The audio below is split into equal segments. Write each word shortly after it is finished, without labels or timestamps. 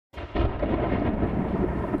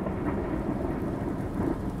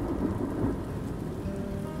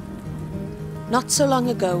Not so long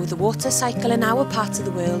ago, the water cycle in our part of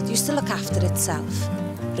the world used to look after itself.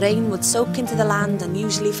 Rain would soak into the land and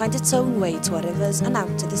usually find its own way to our rivers and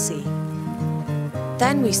out to the sea.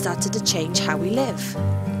 Then we started to change how we live.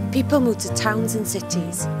 People moved to towns and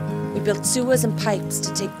cities. We built sewers and pipes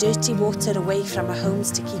to take dirty water away from our homes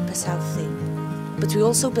to keep us healthy. But we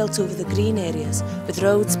also built over the green areas with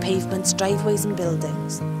roads, pavements, driveways and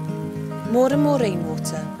buildings. More and more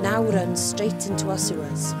rainwater now runs straight into our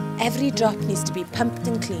sewers. Every drop needs to be pumped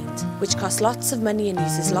and cleaned, which costs lots of money and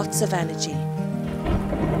uses lots of energy.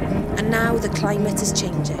 And now the climate is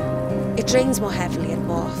changing. It rains more heavily and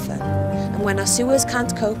more often. And when our sewers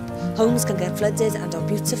can't cope, homes can get flooded and our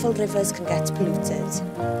beautiful rivers can get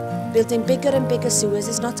polluted. Building bigger and bigger sewers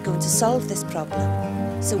is not going to solve this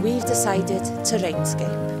problem. So we've decided to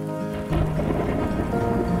RainScape.